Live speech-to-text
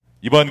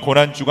이번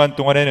고난주간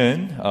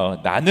동안에는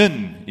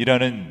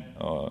나는이라는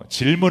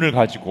질문을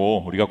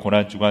가지고 우리가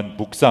고난주간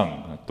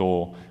묵상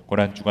또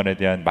고난주간에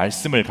대한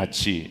말씀을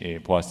같이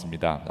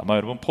보았습니다. 아마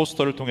여러분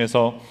포스터를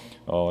통해서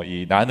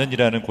이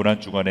나는이라는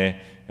고난주간의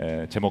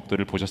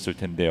제목들을 보셨을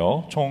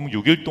텐데요. 총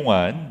 6일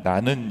동안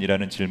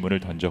나는이라는 질문을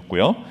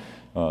던졌고요.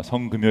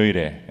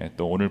 성금요일에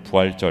또 오늘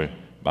부활절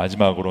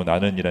마지막으로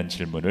나는이라는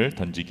질문을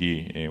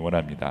던지기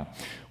원합니다.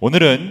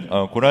 오늘은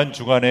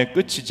고난주간의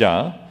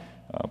끝이자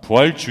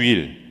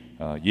부활주일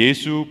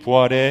예수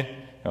부활의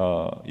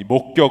이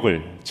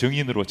목격을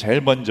증인으로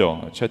제일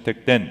먼저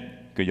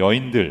채택된 그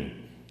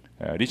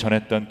여인들이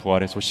전했던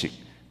부활의 소식,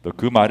 또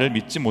그 말을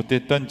믿지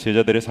못했던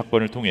제자들의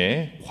사건을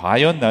통해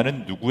과연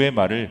나는 누구의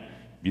말을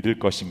믿을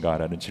것인가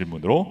라는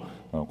질문으로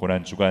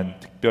고난주간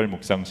특별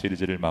묵상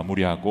시리즈를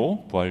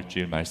마무리하고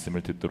부활주일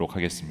말씀을 듣도록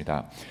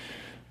하겠습니다.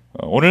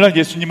 오늘날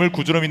예수님을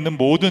구주로 믿는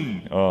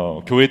모든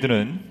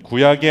교회들은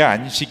구약의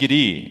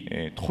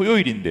안식일이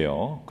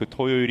토요일인데요, 그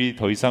토요일이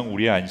더 이상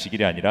우리의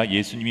안식일이 아니라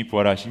예수님이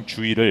부활하신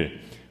주일을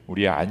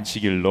우리의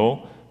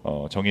안식일로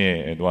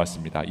정해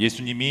놓았습니다.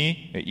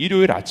 예수님이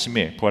일요일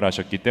아침에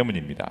부활하셨기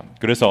때문입니다.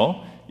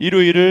 그래서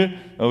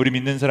일요일을 우리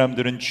믿는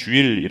사람들은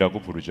주일이라고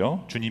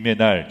부르죠. 주님의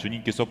날,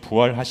 주님께서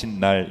부활하신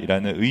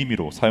날이라는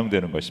의미로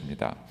사용되는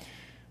것입니다.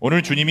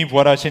 오늘 주님이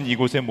부활하신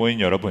이곳에 모인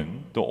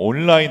여러분, 또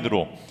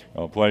온라인으로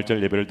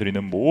부활절 예배를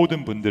드리는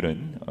모든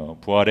분들은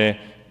부활의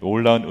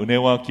놀라운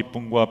은혜와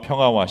기쁨과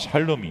평화와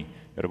샬롬이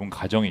여러분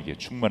가정에게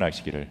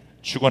충만하시기를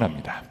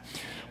축원합니다.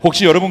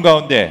 혹시 여러분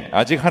가운데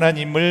아직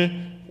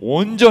하나님을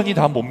온전히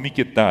다 못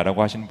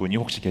믿겠다라고 하신 분이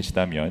혹시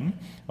계시다면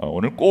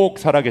오늘 꼭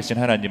살아계신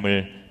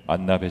하나님을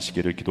만나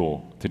뵈시기를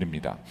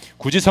기도드립니다.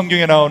 굳이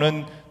성경에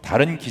나오는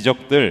다른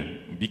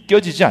기적들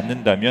믿겨지지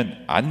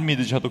않는다면 안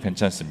믿으셔도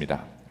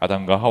괜찮습니다.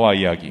 아담과 하와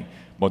이야기,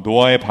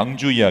 노아의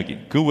방주 이야기,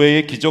 그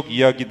외의 기적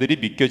이야기들이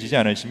믿겨지지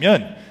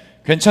않으시면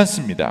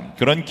괜찮습니다.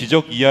 그런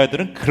기적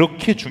이야기들은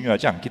그렇게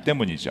중요하지 않기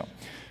때문이죠.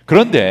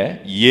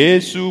 그런데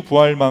예수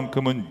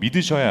부활만큼은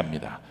믿으셔야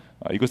합니다.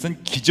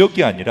 이것은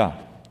기적이 아니라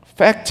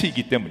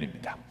팩트이기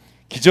때문입니다.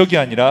 기적이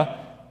아니라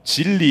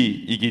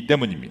진리이기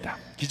때문입니다.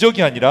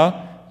 기적이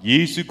아니라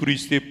예수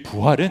그리스도의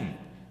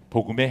부활은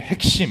복음의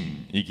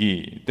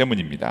핵심이기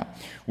때문입니다.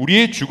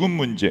 우리의 죽음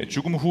문제,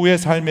 죽음 후의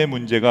삶의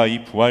문제가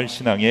이 부활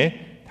신앙에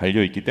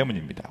달려있기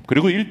때문입니다.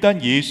 그리고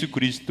일단 예수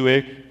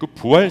그리스도의 그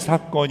부활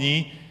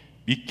사건이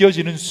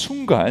믿겨지는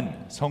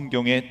순간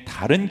성경의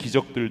다른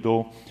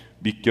기적들도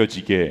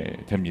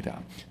믿겨지게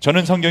됩니다.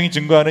 저는 성경이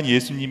증거하는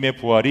예수님의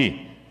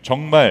부활이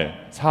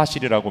정말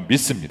사실이라고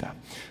믿습니다.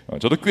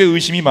 저도 꽤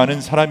의심이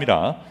많은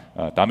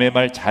사람이라 남의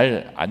말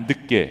잘 안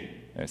듣게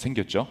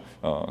생겼죠.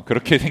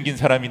 그렇게 생긴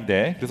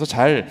사람인데, 그래서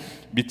잘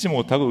믿지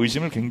못하고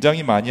의심을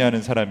굉장히 많이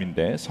하는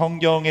사람인데,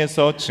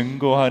 성경에서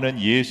증거하는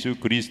예수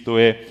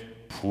그리스도의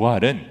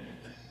부활은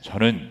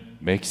저는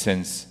make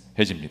sense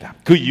해집니다.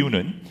 그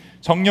이유는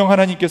성령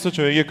하나님께서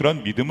저에게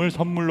그런 믿음을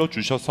선물로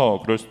주셔서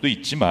그럴 수도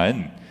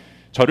있지만,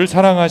 저를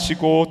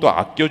사랑하시고 또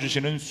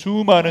아껴주시는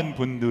수많은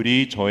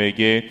분들이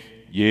저에게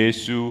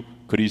예수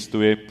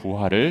그리스도의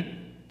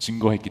부활을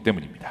증거했기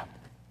때문입니다.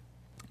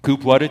 그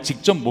부활을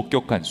직접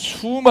목격한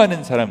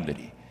수많은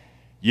사람들이,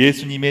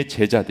 예수님의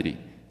제자들이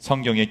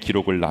성경에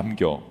기록을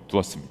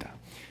남겨두었습니다.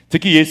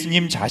 특히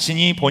예수님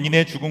자신이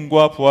본인의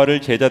죽음과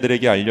부활을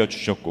제자들에게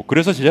알려주셨고,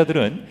 그래서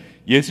제자들은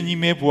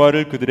예수님의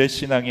부활을 그들의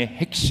신앙의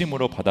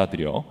핵심으로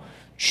받아들여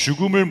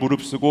죽음을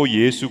무릅쓰고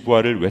예수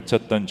부활을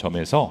외쳤던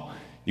점에서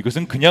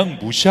이것은 그냥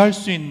무시할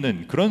수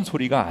있는 그런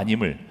소리가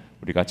아님을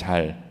우리가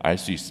잘 알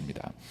수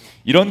있습니다.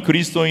 이런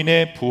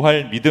그리스도인의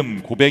부활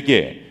믿음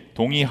고백에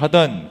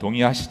동의하든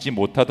동의하시지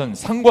못하든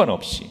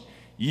상관없이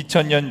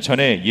 2000년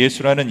전에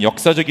예수라는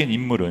역사적인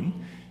인물은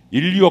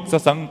인류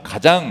역사상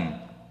가장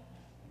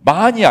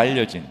많이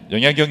알려진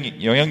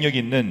영향력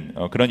있는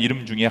그런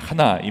이름 중에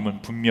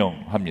하나임은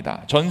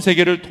분명합니다. 전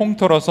세계를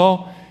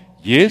통틀어서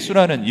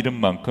예수라는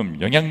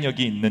이름만큼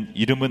영향력이 있는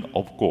이름은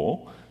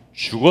없고,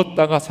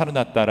 죽었다가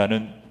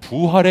살아났다라는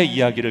부활의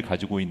이야기를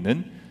가지고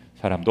있는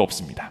사람도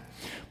없습니다.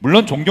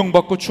 물론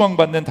존경받고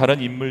추앙받는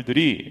다른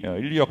인물들이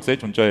인류 역사에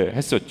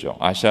존재했었죠.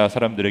 아시아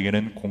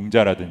사람들에게는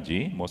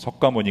공자라든지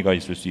석가모니가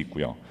있을 수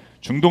있고요.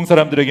 중동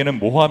사람들에게는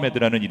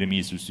모하메드라는 이름이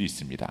있을 수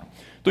있습니다.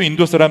 또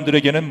인도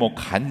사람들에게는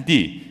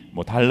간디,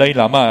 달라이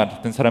라마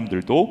같은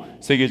사람들도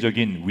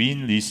세계적인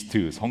위인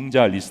리스트,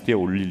 성자 리스트에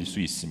올릴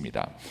수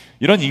있습니다.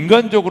 이런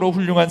인간적으로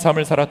훌륭한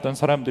삶을 살았던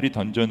사람들이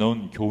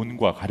던져놓은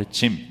교훈과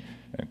가르침,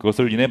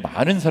 그것을 인해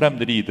많은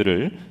사람들이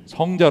이들을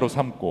성자로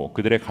삼고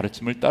그들의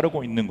가르침을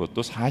따르고 있는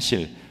것도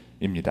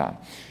사실입니다.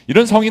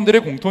 이런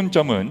성인들의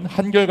공통점은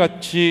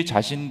한결같이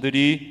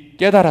자신들이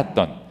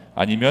깨달았던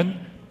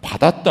아니면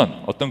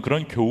받았던 어떤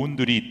그런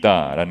교훈들이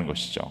있다라는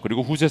것이죠.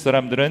 그리고 후세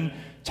사람들은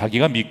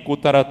자기가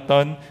믿고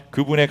따랐던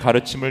그분의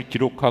가르침을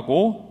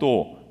기록하고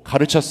또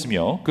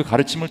가르쳤으며 그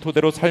가르침을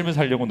토대로 삶을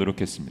살려고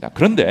노력했습니다.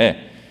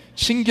 그런데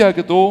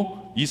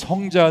신기하게도 이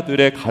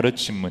성자들의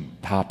가르침은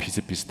다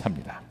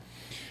비슷비슷합니다.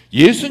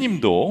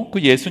 예수님도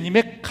그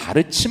예수님의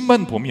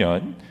가르침만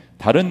보면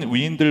다른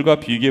위인들과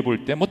비교해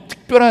볼 때 뭐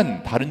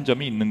특별한 다른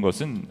점이 있는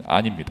것은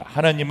아닙니다.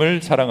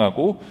 하나님을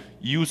사랑하고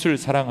이웃을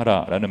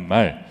사랑하라라는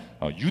말,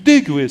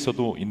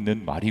 유대교에서도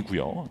있는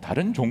말이고요.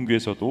 다른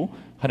종교에서도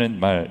하는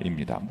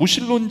말입니다.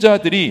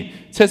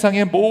 무신론자들이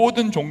세상의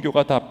모든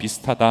종교가 다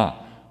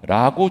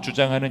비슷하다라고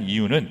주장하는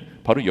이유는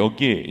바로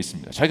여기에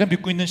있습니다. 자기가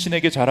믿고 있는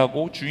신에게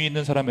잘하고 주위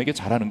있는 사람에게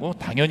잘하는 건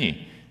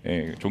당연히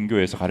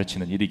종교에서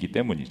가르치는 일이기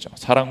때문이죠.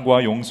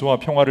 사랑과 용서와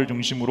평화를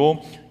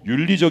중심으로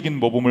윤리적인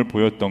모범을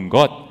보였던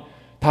것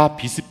다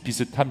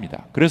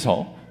비슷비슷합니다.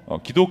 그래서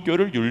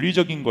기독교를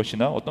윤리적인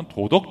것이나 어떤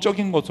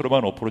도덕적인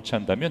것으로만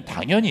어프로치한다면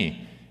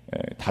당연히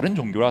다른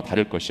종교와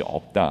다를 것이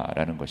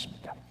없다라는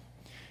것입니다.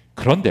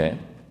 그런데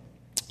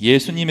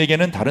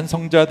예수님에게는 다른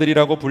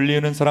성자들이라고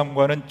불리는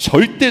사람과는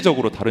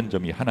절대적으로 다른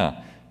점이 하나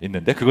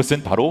있는데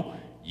그것은 바로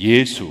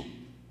예수,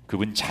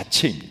 그분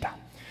자체입니다.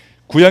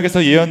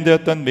 구약에서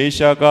예언되었던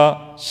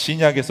메시아가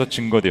신약에서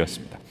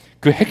증거되었습니다.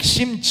 그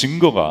핵심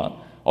증거가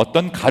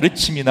어떤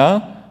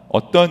가르침이나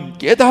어떤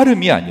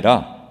깨달음이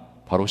아니라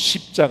바로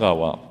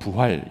십자가와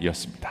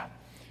부활이었습니다.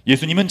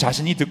 예수님은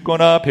자신이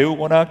듣거나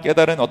배우거나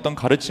깨달은 어떤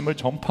가르침을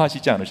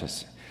전파하시지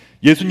않으셨어요.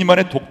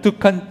 예수님만의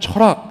독특한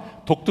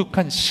철학,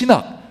 독특한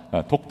신학,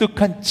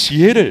 독특한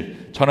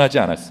지혜를 전하지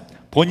않았습니다.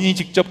 본인이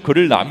직접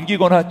글을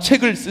남기거나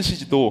책을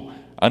쓰시지도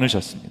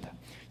않으셨습니다.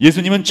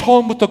 예수님은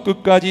처음부터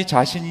끝까지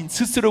자신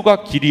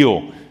스스로가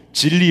길이요,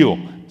 진리요,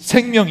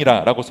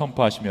 생명이라고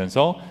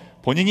선포하시면서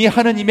본인이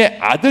하나님의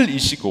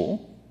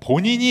아들이시고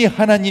본인이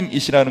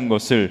하나님이시라는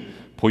것을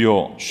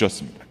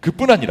보여주셨습니다.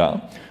 그뿐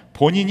아니라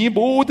본인이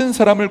모든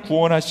사람을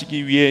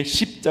구원하시기 위해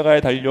십자가에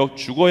달려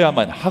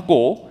죽어야만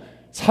하고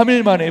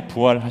 3일 만에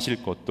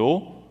부활하실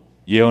것도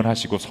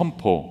예언하시고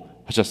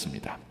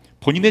선포하셨습니다.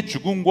 본인의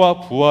죽음과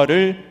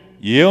부활을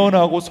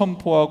예언하고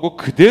선포하고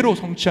그대로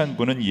성취한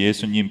분은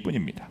예수님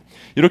뿐입니다.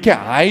 이렇게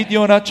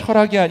아이디어나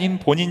철학이 아닌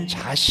본인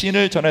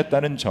자신을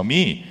전했다는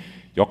점이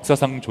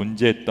역사상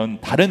존재했던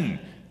다른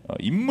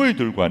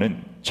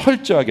인물들과는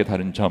철저하게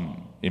다른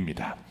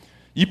점입니다.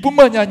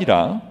 이뿐만이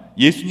아니라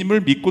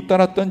예수님을 믿고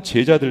따랐던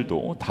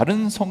제자들도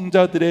다른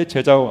성자들의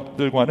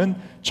제자들과는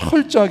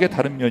철저하게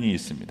다른 면이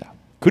있습니다.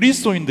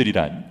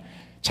 그리스도인들이란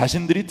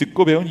자신들이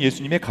듣고 배운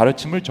예수님의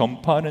가르침을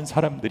전파하는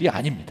사람들이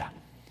아닙니다.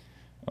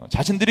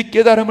 자신들이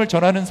깨달음을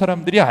전하는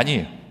사람들이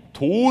아니에요.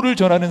 도를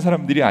전하는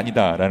사람들이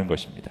아니다라는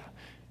것입니다.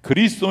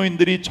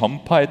 그리스도인들이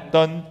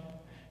전파했던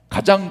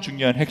가장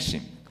중요한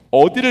핵심,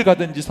 어디를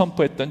가든지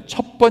선포했던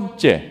첫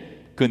번째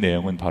그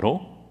내용은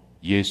바로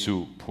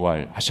예수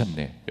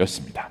부활하셨네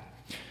였습니다.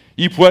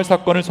 이 부활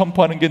사건을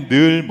선포하는 게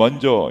늘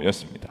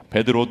먼저였습니다.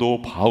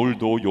 베드로도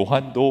바울도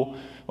요한도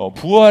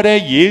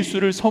부활의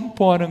예수를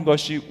선포하는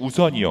것이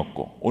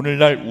우선이었고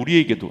오늘날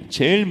우리에게도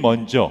제일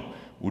먼저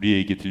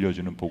우리에게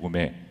들려주는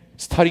복음의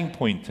스타팅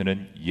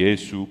포인트는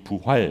예수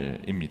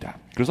부활입니다.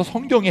 그래서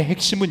성경의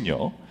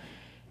핵심은요,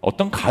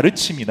 어떤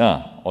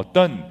가르침이나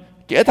어떤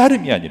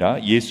깨달음이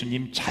아니라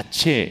예수님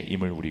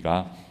자체임을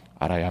우리가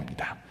알아야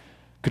합니다.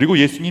 그리고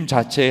예수님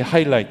자체의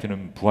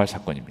하이라이트는 부활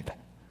사건입니다.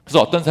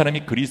 그래서 어떤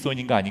사람이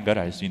그리스도인인가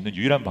아닌가를 알 수 있는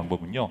유일한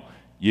방법은요,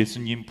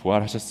 예수님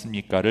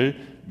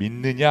부활하셨습니까를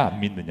믿느냐 안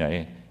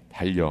믿느냐에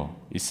달려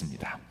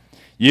있습니다.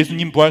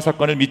 예수님 부활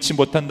사건을 믿지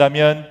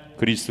못한다면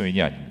그리스도인이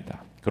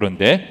아닙니다.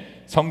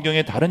 그런데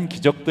성경에 다른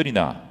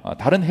기적들이나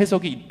다른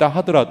해석이 있다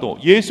하더라도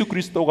예수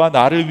그리스도가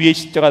나를 위해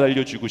십자가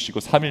달려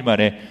죽으시고 3일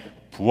만에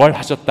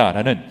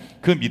부활하셨다라는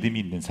그 믿음이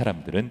있는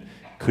사람들은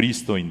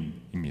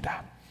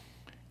그리스도인입니다.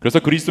 그래서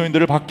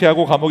그리스도인들을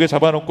박해하고 감옥에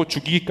잡아놓고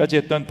죽이기까지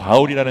했던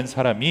바울이라는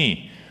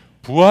사람이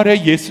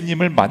부활의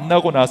예수님을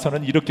만나고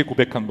나서는 이렇게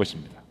고백한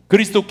것입니다.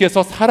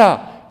 그리스도께서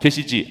살아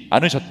계시지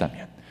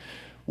않으셨다면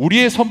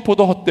우리의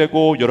선포도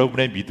헛되고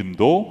여러분의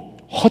믿음도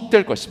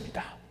헛될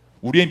것입니다.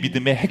 우리의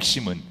믿음의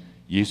핵심은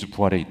예수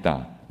부활에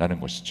있다라는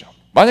것이죠.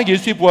 만약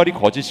예수의 부활이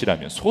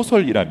거짓이라면,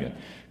 소설이라면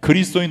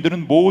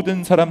그리스도인들은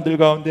모든 사람들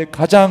가운데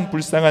가장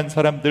불쌍한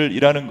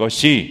사람들이라는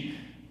것이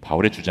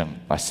바울의 주장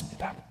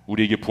맞습니다.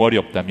 우리에게 부활이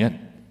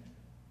없다면,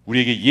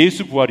 우리에게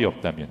예수 부활이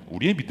없다면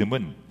우리의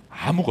믿음은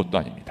아무것도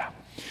아닙니다.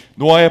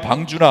 노아의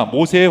방주나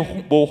모세의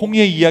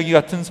홍해의 이야기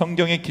같은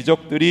성경의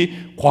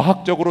기적들이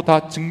과학적으로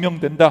다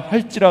증명된다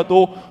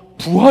할지라도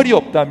부활이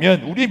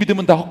없다면 우리의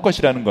믿음은 다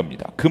헛것이라는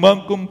겁니다.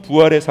 그만큼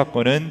부활의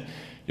사건은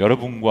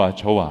여러분과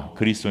저와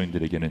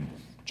그리스도인들에게는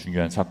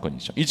중요한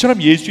사건이죠.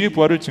 이처럼 예수의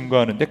부활을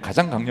증거하는데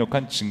가장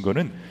강력한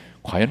증거는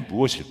과연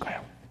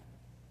무엇일까요?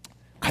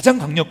 가장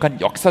강력한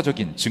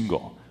역사적인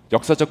증거,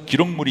 역사적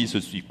기록물이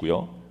있을 수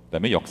있고요, 그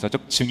다음에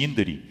역사적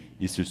증인들이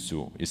있을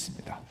수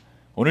있습니다.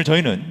 오늘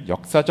저희는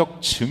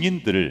역사적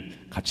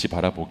증인들을 같이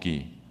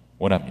바라보기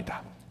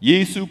원합니다.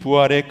 예수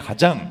부활의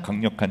가장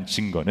강력한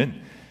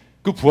증거는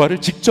그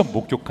부활을 직접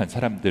목격한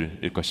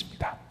사람들일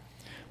것입니다.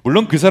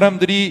 물론 그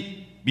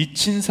사람들이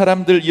미친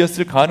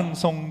사람들이었을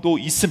가능성도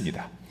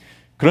있습니다.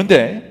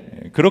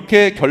 그런데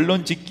그렇게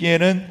결론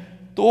짓기에는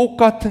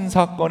똑같은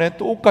사건에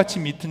똑같이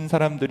믿은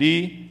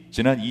사람들이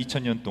지난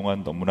 2000년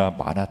동안 너무나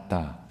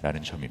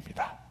많았다라는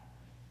점입니다.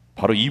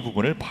 바로 이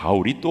부분을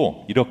바울이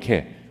또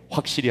이렇게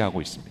확실히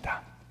하고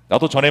있습니다.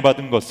 나도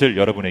전해받은 것을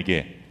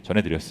여러분에게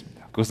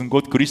전해드렸습니다. 그것은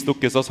곧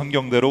그리스도께서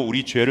성경대로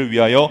우리 죄를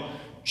위하여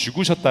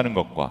죽으셨다는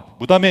것과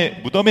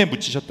무덤에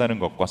묻히셨다는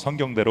것과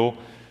성경대로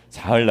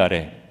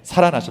사흘날에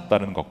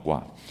살아나셨다는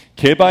것과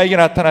게바에게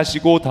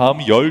나타나시고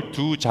다음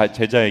 12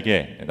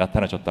 제자에게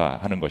나타나셨다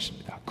하는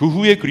것입니다. 그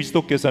후에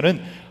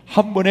그리스도께서는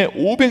한 번에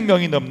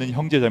 500명이 넘는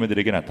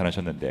형제자매들에게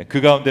나타나셨는데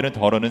그 가운데는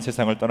더러는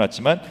세상을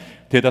떠났지만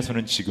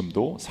대다수는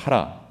지금도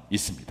살아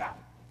있습니다.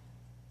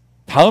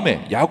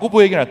 다음에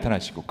야고보에게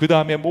나타나시고 그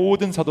다음에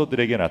모든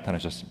사도들에게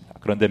나타나셨습니다.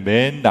 그런데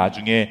맨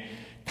나중에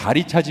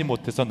다리 차지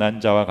못해서 난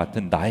자와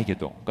같은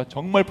나에게도, 그러니까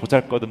정말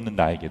보잘것없는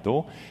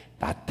나에게도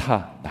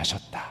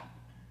나타나셨다.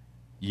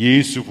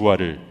 예수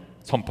부활을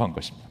선포한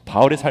것입니다.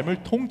 바울의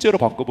삶을 통째로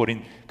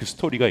바꿔버린 그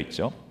스토리가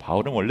있죠.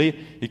 바울은 원래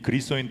이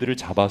그리스도인들을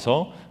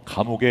잡아서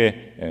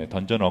감옥에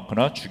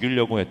던져넣거나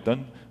죽이려고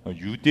했던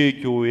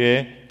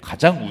유대교의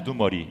가장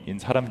우두머리인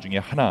사람 중에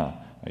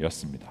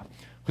하나였습니다.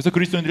 그래서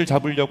그리스도인들을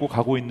잡으려고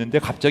가고 있는데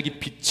갑자기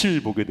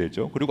빛을 보게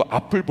되죠. 그리고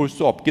앞을 볼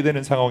수 없게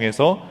되는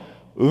상황에서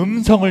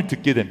음성을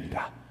듣게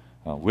됩니다.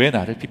 왜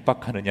나를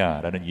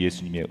핍박하느냐라는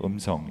예수님의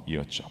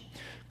음성이었죠.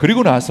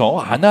 그리고 나서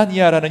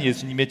아나니아라는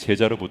예수님의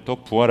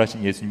제자로부터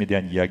부활하신 예수님에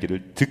대한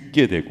이야기를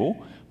듣게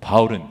되고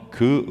바울은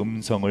그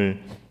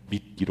음성을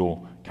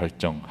믿기로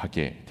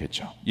결정하게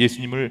되죠.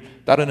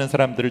 예수님을 따르는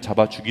사람들을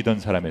잡아 죽이던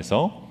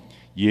사람에서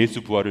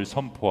예수 부활을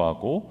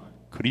선포하고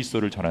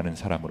그리스도를 전하는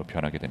사람으로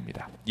변하게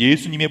됩니다.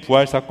 예수님의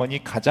부활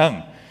사건이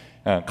가장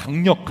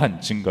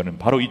강력한 증거는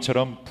바로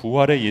이처럼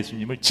부활의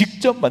예수님을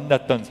직접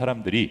만났던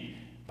사람들이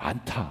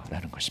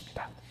많다라는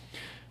것입니다.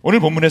 오늘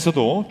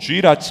본문에서도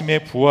주일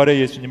아침에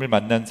부활의 예수님을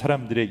만난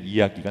사람들의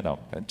이야기가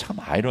나옵니다. 참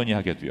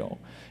아이러니하게도요,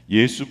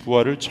 예수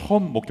부활을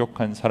처음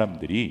목격한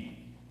사람들이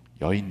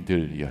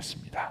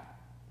여인들이었습니다.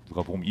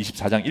 누가복음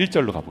 24장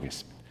 1절로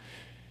가보겠습니다.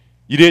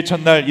 이래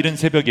첫날 이른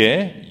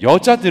새벽에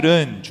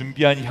여자들은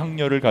준비한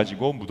향료를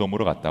가지고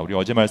무덤으로 갔다. 우리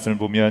어제 말씀을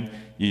보면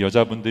이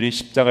여자분들이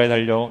십자가에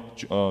달려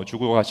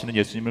죽어 가시는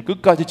예수님을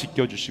끝까지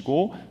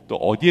지켜주시고 또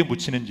어디에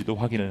묻히는지도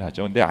확인을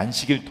하죠. 근데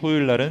안식일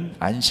토요일 날은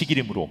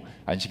안식일이므로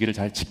안식일을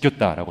잘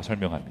지켰다라고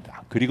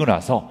설명합니다. 그리고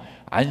나서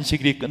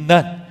안식일이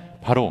끝난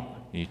바로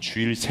이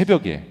주일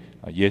새벽에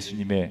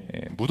예수님의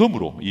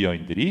무덤으로 이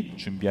여인들이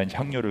준비한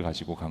향료를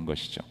가지고 간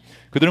것이죠.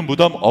 그들은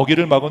무덤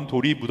어귀를 막은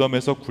돌이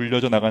무덤에서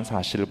굴려져 나간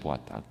사실을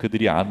보았다.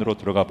 그들이 안으로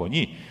들어가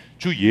보니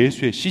주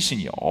예수의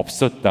시신이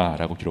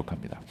없었다라고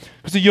기록합니다.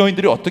 그래서 이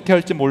여인들이 어떻게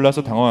할지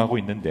몰라서 당황하고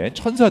있는데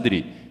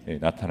천사들이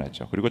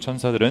나타나죠. 그리고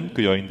천사들은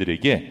그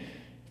여인들에게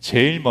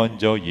제일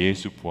먼저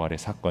예수 부활의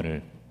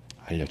사건을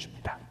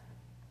알려줍니다.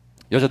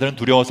 여자들은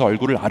두려워서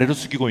얼굴을 아래로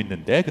숙이고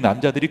있는데 그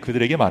남자들이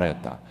그들에게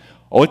말하였다.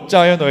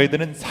 어찌하여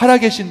너희들은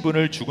살아계신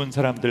분을 죽은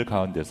사람들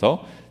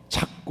가운데서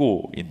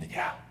찾고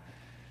있느냐?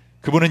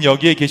 그분은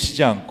여기에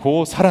계시지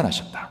않고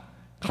살아나셨다.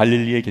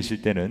 갈릴리에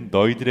계실 때는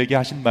너희들에게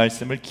하신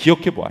말씀을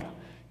기억해 보아라.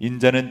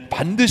 인자는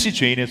반드시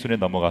죄인의 손에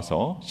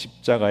넘어가서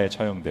십자가에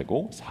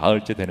처형되고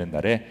사흘째 되는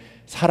날에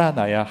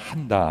살아나야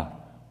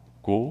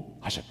한다고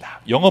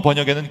하셨다. 영어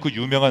번역에는 그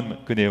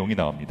유명한 그 내용이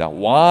나옵니다.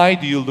 Why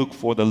do you look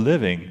for the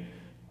living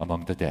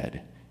among the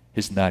dead?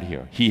 He's not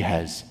here. He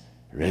has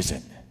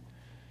risen.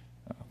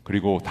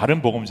 그리고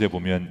다른 복음서에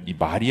보면 이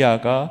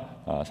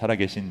마리아가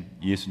살아계신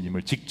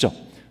예수님을 직접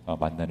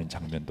만나는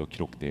장면도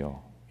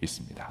기록되어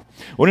있습니다.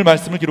 오늘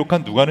말씀을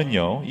기록한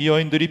누가는요, 이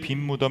여인들이 빈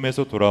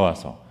무덤에서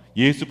돌아와서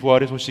예수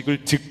부활의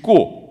소식을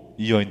듣고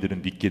이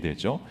여인들은 믿게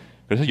되죠.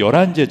 그래서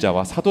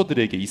 11제자와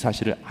사도들에게 이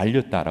사실을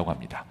알렸다라고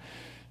합니다.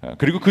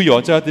 그리고 그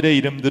여자들의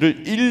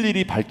이름들을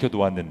일일이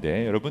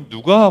밝혀두었는데, 여러분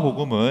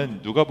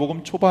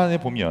누가복음 초반에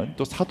보면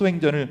또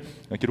사도행전을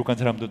기록한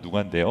사람도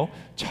누가인데요,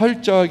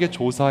 철저하게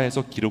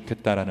조사해서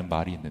기록했다라는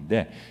말이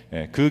있는데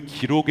그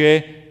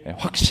기록의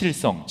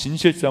확실성,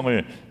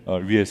 진실성을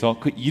위해서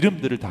그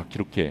이름들을 다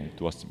기록해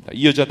두었습니다.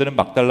 이 여자들은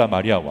막달라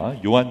마리아와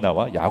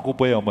요한나와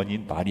야고보의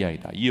어머니인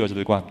마리아이다. 이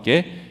여자들과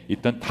함께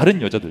있던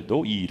다른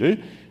여자들도 이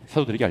일을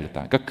사도들에게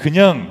알렸다. 그러니까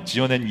그냥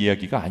지어낸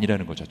이야기가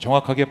아니라는 거죠.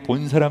 정확하게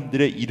본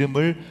사람들의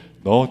이름을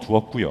넣어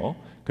두었고요.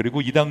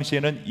 그리고 이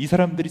당시에는 이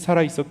사람들이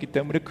살아 있었기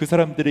때문에 그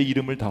사람들의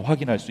이름을 다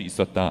확인할 수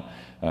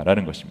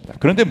있었다라는 것입니다.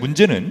 그런데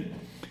문제는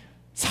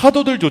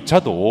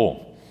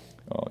사도들조차도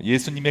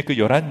예수님의 그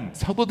 11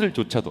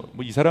 사도들조차도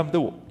이 사람들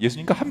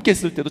예수님과 함께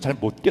있을 때도 잘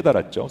못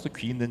깨달았죠. 그래서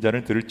귀 있는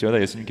자는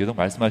들을지어다 예수님 계속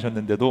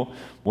말씀하셨는데도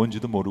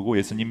뭔지도 모르고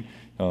예수님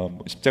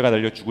십자가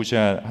달려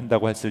죽으셔야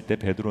한다고 했을 때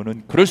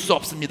베드로는 그럴 수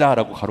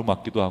없습니다라고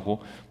가로막기도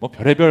하고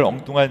별의별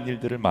엉뚱한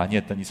일들을 많이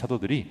했던 이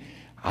사도들이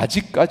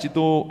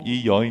아직까지도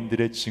이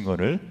여인들의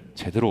증언을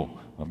제대로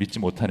믿지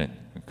못하는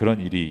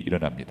그런 일이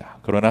일어납니다.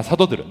 그러나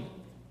사도들은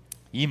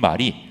이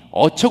말이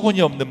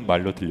어처구니 없는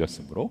말로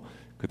들렸으므로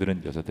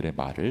그들은 여자들의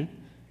말을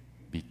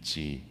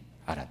믿지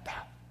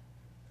않았다.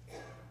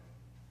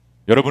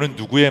 여러분은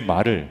누구의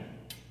말을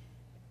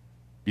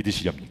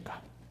믿으시렵니까?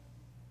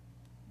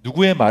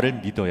 누구의 말을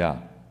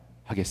믿어야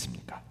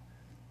하겠습니까?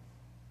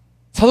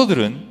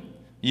 사도들은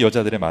이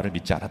여자들의 말을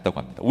믿지 않았다고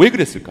합니다. 왜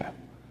그랬을까요?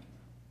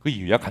 그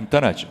이유야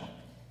간단하죠.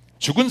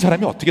 죽은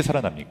사람이 어떻게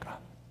살아납니까?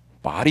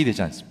 말이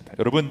되지 않습니다.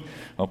 여러분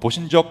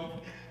보신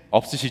적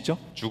없으시죠?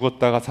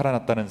 죽었다가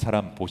살아났다는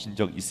사람 보신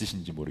적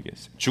있으신지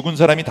모르겠어요. 죽은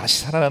사람이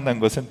다시 살아난다는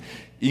것은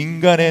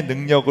인간의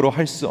능력으로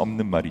할 수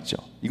없는 말이죠.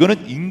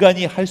 이거는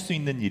인간이 할 수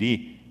있는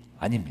일이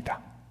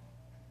아닙니다.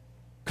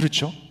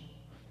 그렇죠?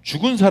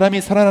 죽은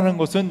사람이 살아나는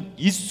것은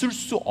있을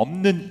수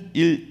없는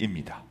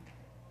일입니다.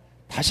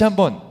 다시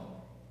한번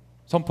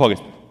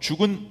선포하겠습니다.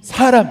 죽은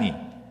사람이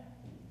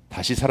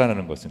다시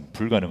살아나는 것은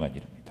불가능한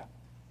일입니다.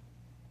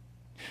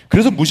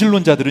 그래서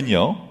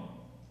무신론자들은요,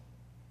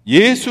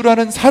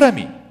 예수라는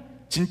사람이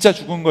진짜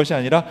죽은 것이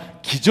아니라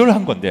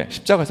기절한 건데,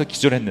 십자가에서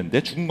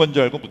기절했는데 죽은 건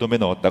줄 알고 무덤에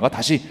넣었다가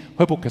다시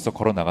회복해서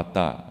걸어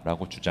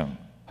나갔다라고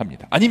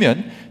주장합니다.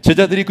 아니면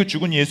제자들이 그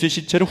죽은 예수의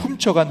시체를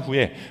훔쳐간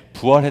후에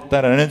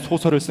부활했다라는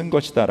소설을 쓴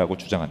것이다라고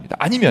주장합니다.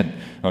 아니면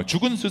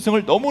죽은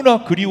스승을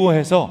너무나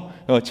그리워해서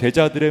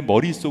제자들의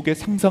머릿속에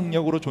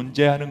상상력으로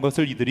존재하는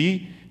것을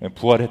이들이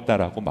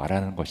부활했다라고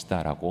말하는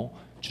것이다라고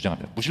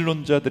주장합니다.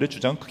 무신론자들의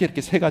주장은 크게 이렇게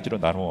세 가지로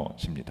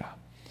나누어집니다.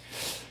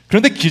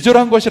 그런데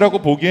기절한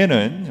것이라고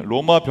보기에는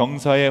로마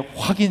병사의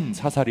확인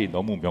사살이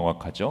너무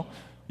명확하죠.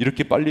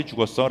 이렇게 빨리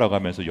죽었어 라고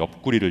하면서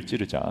옆구리를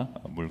찌르자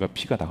물과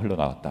피가 다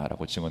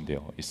흘러나왔다라고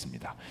증언되어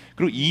있습니다.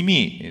 그리고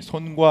이미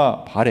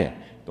손과 발에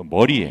또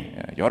머리에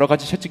여러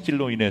가지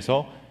채찍질로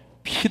인해서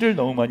피를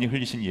너무 많이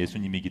흘리신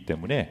예수님이기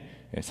때문에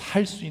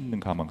살 수 있는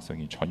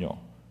가망성이 전혀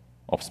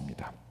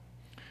없습니다.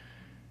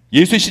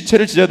 예수의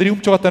시체를 제자들이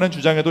훔쳐갔다는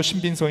주장에도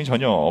신빙성이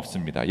전혀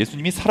없습니다.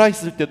 예수님이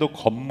살아있을 때도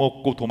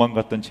겁먹고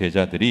도망갔던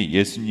제자들이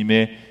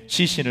예수님의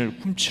시신을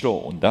훔치러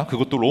온다?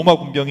 그것도 로마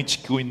군병이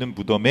지키고 있는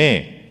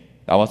무덤에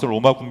나와서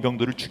로마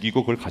군병들을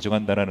죽이고 그걸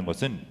가져간다는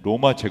것은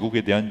로마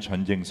제국에 대한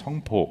전쟁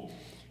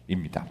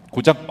성포입니다.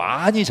 고작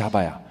많이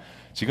잡아야,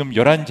 지금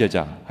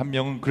 11제자, 한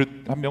명은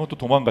또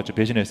도망갔죠.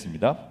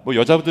 배신했습니다.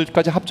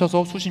 여자들까지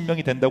합쳐서 수십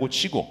명이 된다고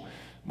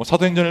치고,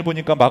 사도행전을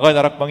보니까 마가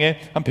다락방에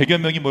한 100여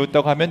명이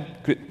모였다고 하면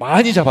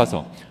많이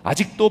잡아서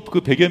아직도 그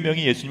 100여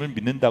명이 예수님을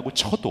믿는다고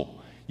쳐도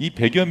이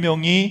 100여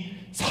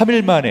명이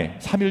 3일 만에,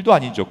 3일도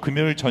아니죠,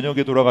 금요일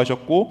저녁에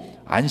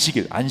돌아가셨고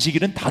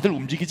안식일은 다들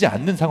움직이지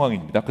않는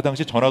상황입니다. 그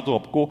당시 전화도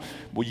없고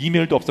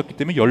이메일도 없었기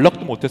때문에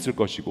연락도 못했을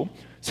것이고,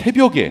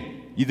 새벽에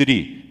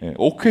이들이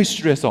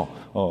오케스트라에서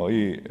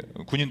이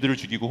군인들을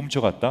죽이고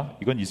훔쳐갔다?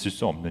 이건 있을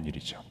수 없는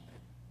일이죠.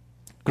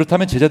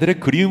 그렇다면 제자들의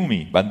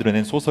그리움이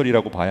만들어낸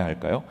소설이라고 봐야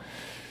할까요?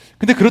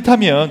 근데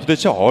그렇다면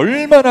도대체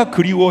얼마나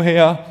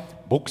그리워해야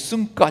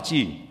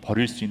목숨까지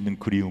버릴 수 있는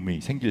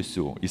그리움이 생길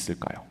수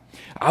있을까요?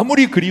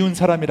 아무리 그리운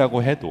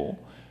사람이라고 해도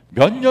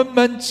몇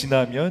년만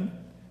지나면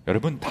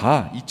여러분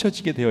다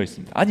잊혀지게 되어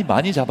있습니다. 아니,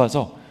 많이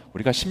잡아서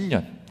우리가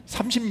 10년,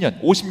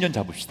 30년, 50년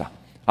잡읍시다.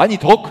 아니,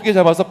 더 크게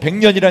잡아서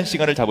 100년이라는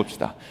시간을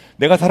잡읍시다.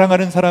 내가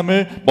사랑하는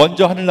사람을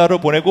먼저 하늘나라로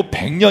보내고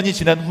 100년이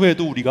지난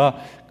후에도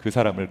우리가 그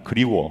사람을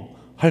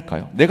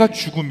그리워할까요? 내가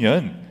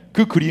죽으면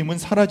그 그리움은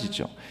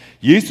사라지죠.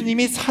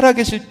 예수님이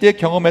살아계실 때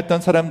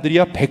경험했던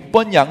사람들이야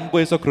 100번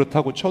양보해서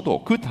그렇다고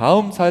쳐도 그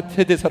다음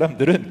세대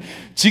사람들은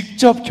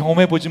직접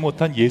경험해보지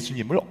못한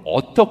예수님을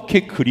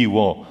어떻게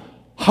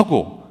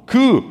그리워하고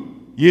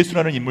그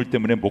예수라는 인물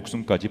때문에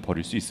목숨까지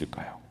버릴 수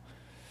있을까요?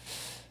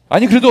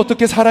 아니, 그래도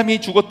어떻게 사람이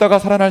죽었다가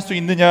살아날 수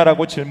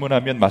있느냐라고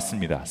질문하면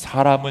맞습니다.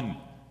 사람은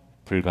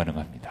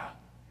불가능합니다.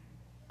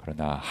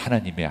 그러나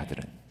하나님의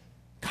아들은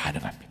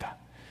가능합니다.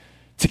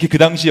 특히 그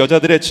당시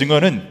여자들의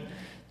증언은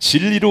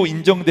진리로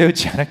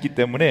인정되지 않았기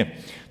때문에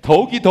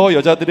더욱이 더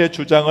여자들의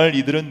주장을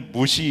이들은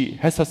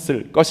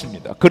무시했었을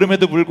것입니다.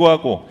 그럼에도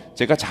불구하고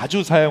제가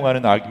자주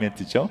사용하는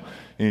아argument죠.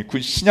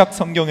 신약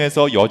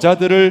성경에서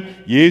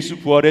여자들을 예수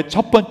부활의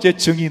첫 번째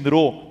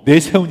증인으로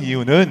내세운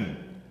이유는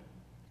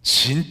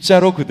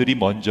진짜로 그들이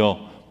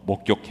먼저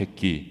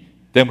목격했기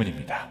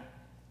때문입니다.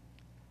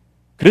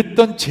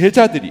 그랬던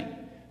제자들이,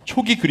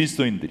 초기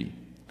그리스도인들이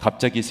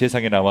갑자기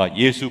세상에 나와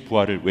예수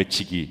부활을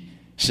외치기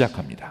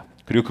시작합니다.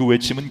 그리고 그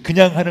외침은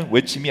그냥 하는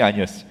외침이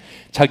아니었어요.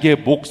 자기의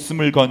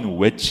목숨을 건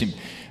외침,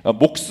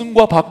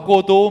 목숨과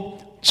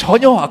바꿔도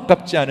전혀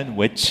아깝지 않은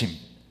외침.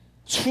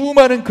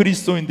 수많은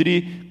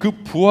그리스도인들이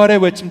그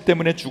부활의 외침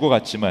때문에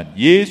죽어갔지만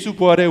예수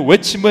부활의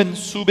외침은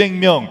수백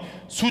명,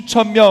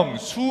 수천 명,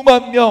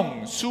 수만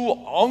명,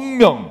 수억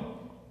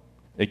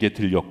명에게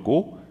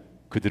들렸고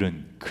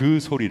그들은 그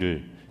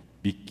소리를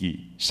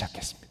믿기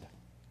시작했습니다.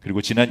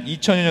 그리고 지난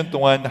 2000여 년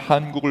동안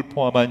한국을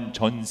포함한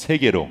전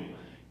세계로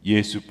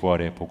예수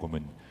부활의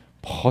복음은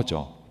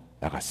퍼져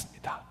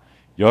나갔습니다.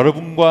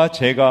 여러분과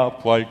제가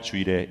부활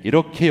주일에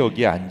이렇게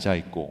여기에 앉아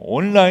있고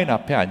온라인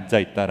앞에 앉아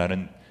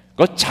있다라는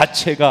것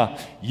자체가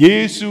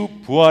예수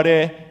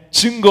부활의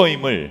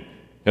증거임을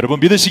여러분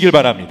믿으시길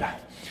바랍니다.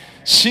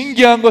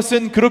 신기한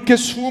것은 그렇게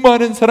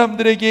수많은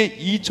사람들에게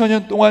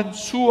 2000년 동안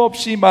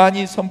수없이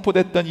많이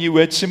선포됐던 이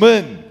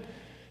외침은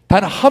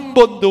단 한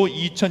번도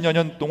 2000여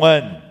년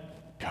동안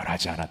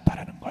변하지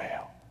않았다는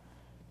거예요.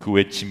 그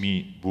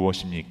외침이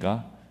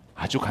무엇입니까?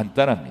 아주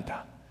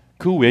간단합니다.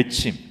 그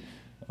외침,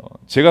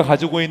 제가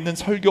가지고 있는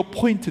설교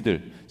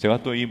포인트들,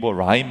 제가 또 이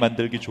라임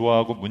만들기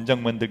좋아하고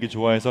문장 만들기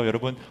좋아해서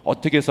여러분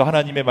어떻게 해서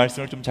하나님의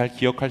말씀을 좀 잘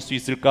기억할 수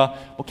있을까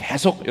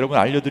계속 여러분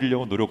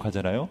알려드리려고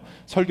노력하잖아요.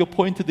 설교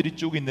포인트들이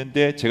쭉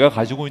있는데 제가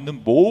가지고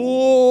있는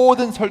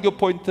모든 설교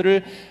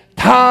포인트를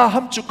다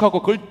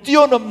함축하고 그걸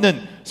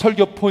뛰어넘는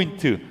설교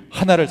포인트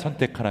하나를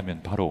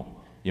선택하라면 바로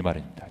이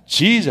말입니다.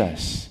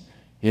 Jesus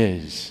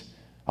is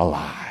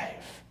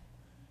alive.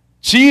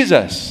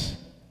 Jesus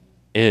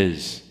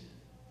is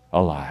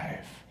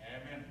alive.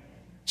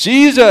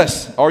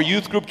 Jesus, our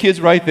youth group kids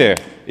right there,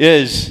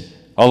 is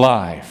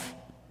alive.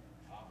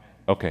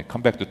 Okay,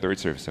 come back to third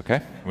service,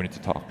 okay? We need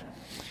to talk.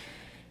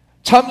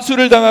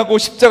 참수를 당하고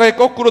십자가에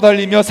거꾸로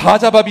달리며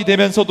사자밥이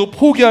되면서도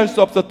포기할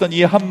수 없었던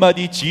이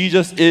한마디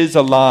Jesus is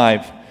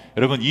alive.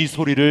 여러분 이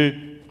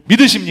소리를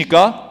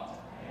믿으십니까?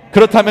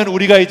 그렇다면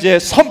우리가 이제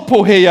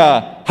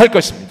선포해야 할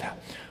것입니다.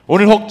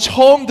 오늘 혹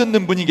처음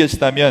듣는 분이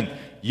계시다면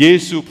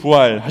예수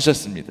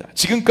부활하셨습니다.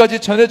 지금까지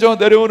전해져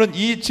내려오는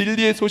이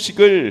진리의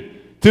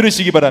소식을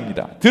들으시기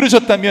바랍니다.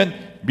 들으셨다면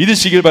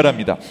믿으시길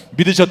바랍니다.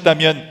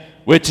 믿으셨다면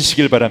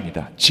외치시길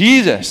바랍니다.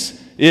 Jesus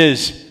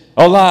is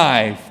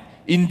alive.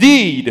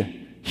 Indeed,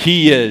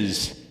 He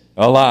is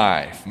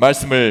alive.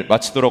 말씀을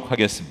마치도록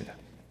하겠습니다.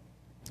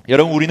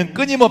 여러분 우리는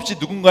끊임없이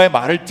누군가의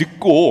말을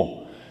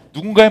듣고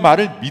누군가의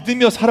말을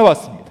믿으며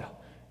살아왔습니다.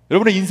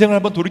 여러분의 인생을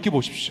한번 돌이켜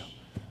보십시오.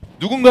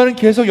 누군가는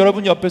계속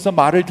여러분 옆에서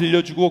말을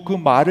들려주고 그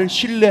말을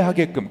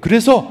신뢰하게끔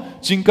그래서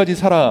지금까지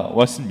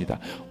살아왔습니다.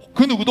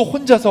 그 누구도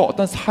혼자서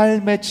어떤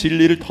삶의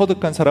진리를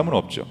터득한 사람은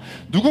없죠.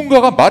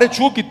 누군가가 말해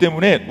주었기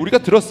때문에 우리가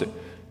들었어요.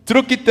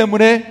 들었기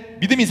때문에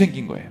믿음이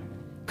생긴 거예요.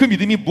 그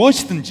믿음이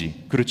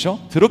무엇이든지 그렇죠?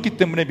 들었기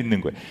때문에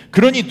믿는 거예요.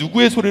 그러니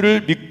누구의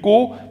소리를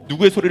믿고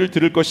누구의 소리를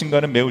들을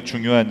것인가는 매우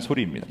중요한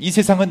소리입니다. 이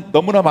세상은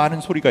너무나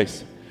많은 소리가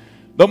있어요.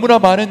 너무나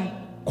많은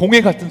공회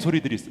같은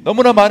소리들이 있어요.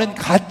 너무나 많은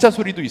가짜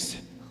소리도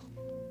있어요.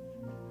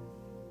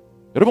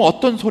 여러분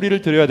어떤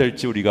소리를 들어야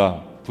될지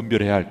우리가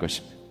분별해야 할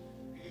것입니다.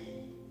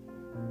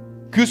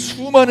 그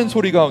수많은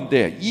소리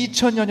가운데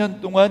 2000여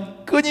년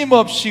동안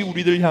끊임없이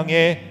우리들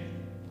향해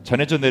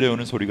전해져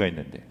내려오는 소리가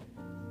있는데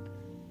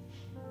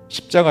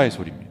십자가의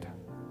소리입니다.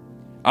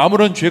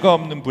 아무런 죄가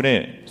없는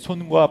분의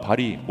손과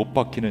발이 못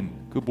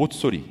박히는 그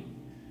못소리,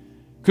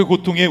 그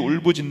고통에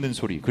울부짖는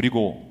소리,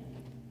 그리고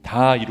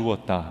다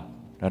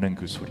이루었다라는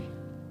그 소리.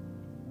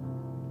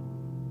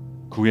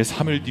 그 후에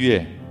 3일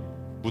뒤에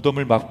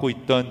무덤을 막고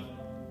있던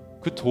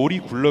그 돌이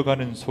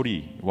굴러가는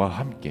소리와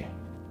함께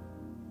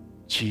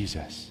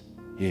Jesus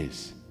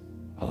is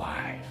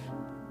alive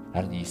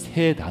라는 이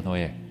세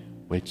단어의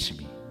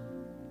외침이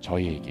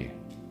저희에게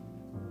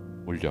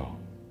울려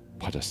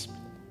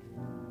퍼졌습니다.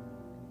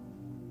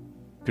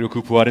 그리고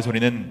그 부활의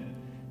소리는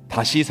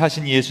다시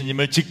사신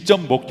예수님을 직접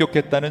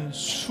목격했다는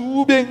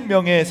수백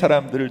명의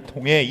사람들을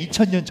통해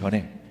 2000년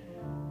전에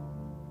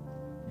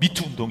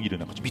미투 운동이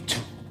일어난 거죠.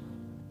 미투.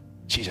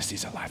 Jesus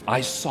is alive. I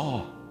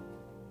saw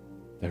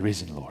the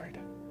risen Lord.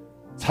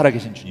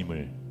 살아계신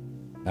주님을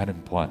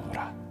나는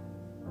보았노라.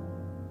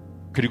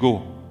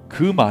 그리고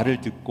그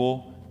말을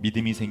듣고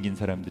믿음이 생긴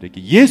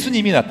사람들에게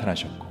예수님이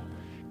나타나셨고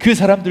그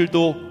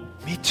사람들도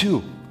Me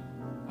too.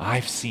 I've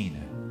seen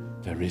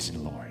the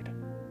risen Lord.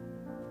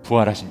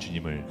 부활하신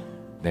주님을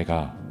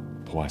내가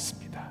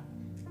보았습니다.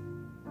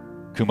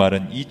 그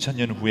말은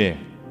 2000년 후에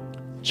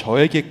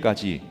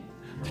저에게까지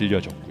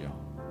들려졌고요.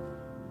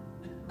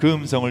 그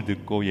음성을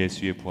듣고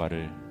예수의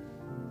부활을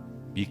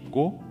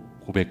믿고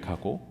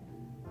고백하고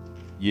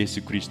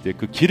예수 그리스도의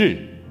그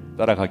길을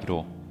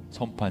따라가기로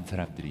선포한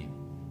사람들이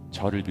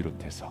저를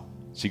비롯해서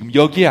지금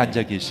여기에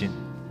앉아 계신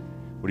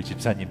우리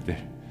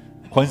집사님들,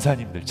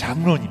 권사님들,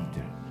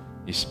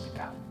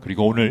 장로님들이십니다.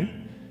 그리고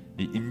오늘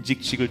이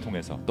임직식을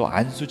통해서 또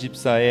안수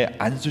집사의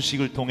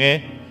안수식을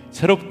통해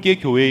새롭게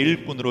교회의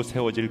일꾼으로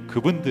세워질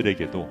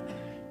그분들에게도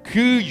그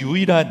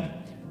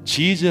유일한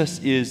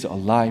Jesus is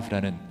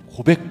alive라는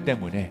고백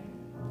때문에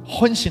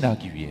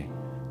헌신하기 위해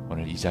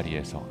오늘 이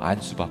자리에서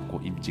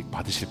안수받고 임직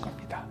받으실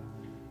겁니다.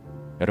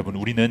 여러분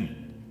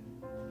우리는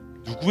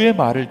누구의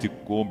말을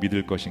듣고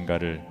믿을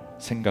것인가를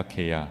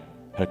생각해야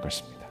할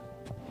것입니다.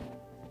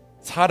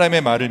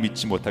 사람의 말을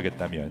믿지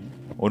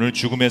못하겠다면 오늘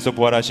죽음에서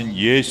부활하신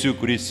예수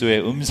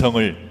그리스도의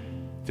음성을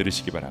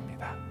들으시기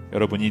바랍니다.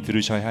 여러분이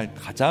들으셔야 할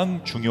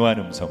가장 중요한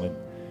음성은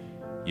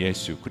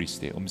예수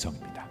그리스도의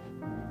음성입니다.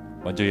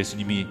 먼저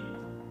예수님이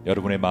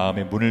여러분의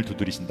마음의 문을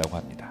두드리신다고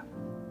합니다.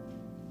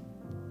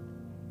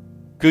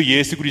 그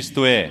예수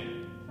그리스도의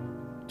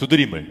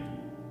두드림을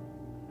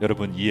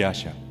여러분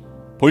이해하셔야 합니다.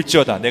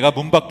 볼지어다 내가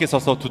문 밖에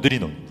서서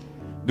두드리노니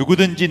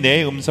누구든지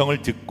내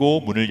음성을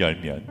듣고 문을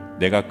열면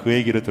내가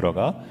그에게로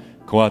들어가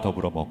그와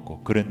더불어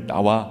먹고 그는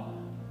나와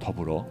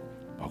더불어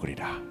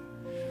먹으리라.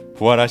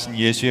 부활하신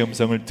예수의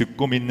음성을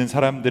듣고 믿는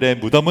사람들의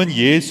무덤은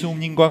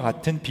예수님과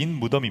같은 빈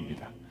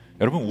무덤입니다.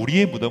 여러분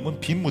우리의 무덤은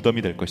빈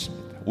무덤이 될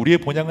것입니다. 우리의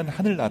본향은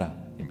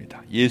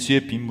하늘나라입니다.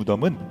 예수의 빈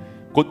무덤은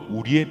곧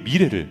우리의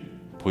미래를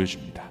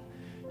보여줍니다.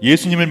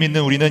 예수님을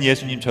믿는 우리는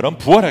예수님처럼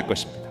부활할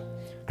것입니다.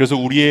 그래서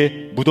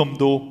우리의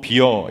무덤도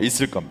비어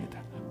있을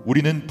겁니다.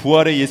 우리는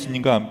부활의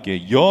예수님과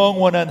함께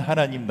영원한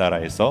하나님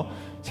나라에서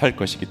살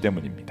것이기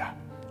때문입니다.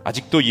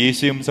 아직도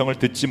예수의 음성을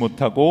듣지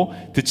못하고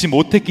듣지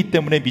못했기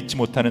때문에 믿지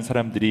못하는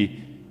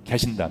사람들이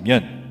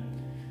계신다면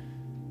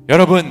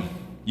여러분,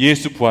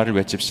 예수 부활을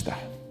외칩시다.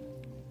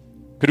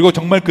 그리고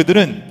정말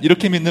그들은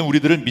이렇게 믿는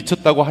우리들을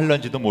미쳤다고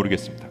할런지도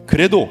모르겠습니다.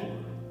 그래도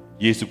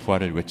예수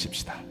부활을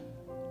외칩시다.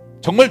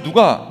 정말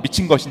누가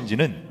미친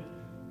것인지는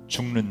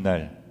죽는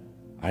날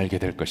알게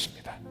될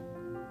것입니다.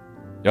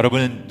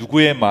 여러분은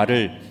누구의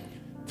말을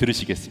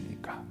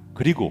들으시겠습니까?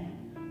 그리고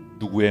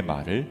누구의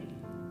말을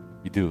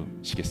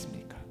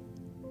믿으시겠습니까?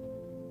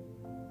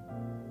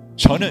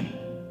 저는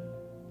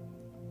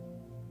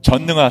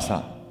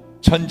전능하사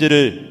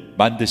천지를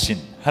만드신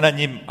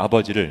하나님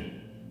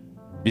아버지를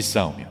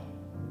믿사오며,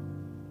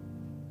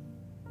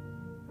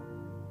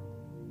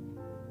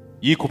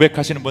 이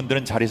고백하시는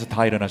분들은 자리에서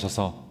다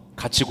일어나셔서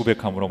같이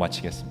고백함으로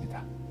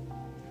마치겠습니다.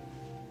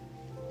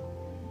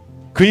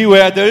 그의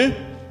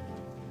외아들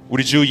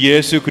우리 주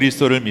예수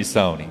그리스도를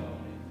믿사오니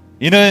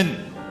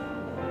이는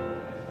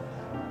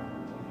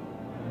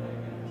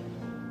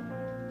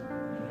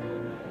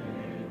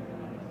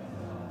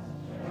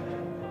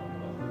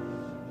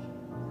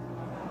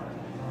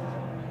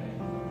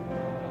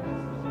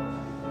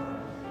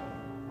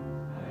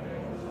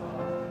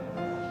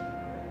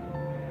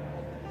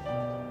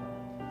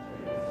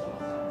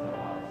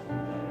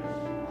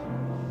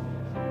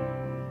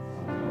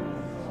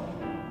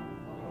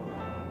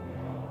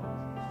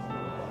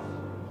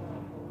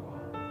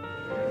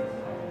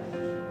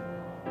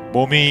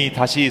몸이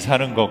다시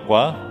사는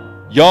것과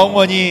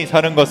영원히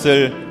사는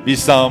것을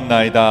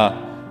믿사옵나이다.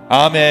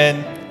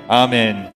 아멘, 아멘.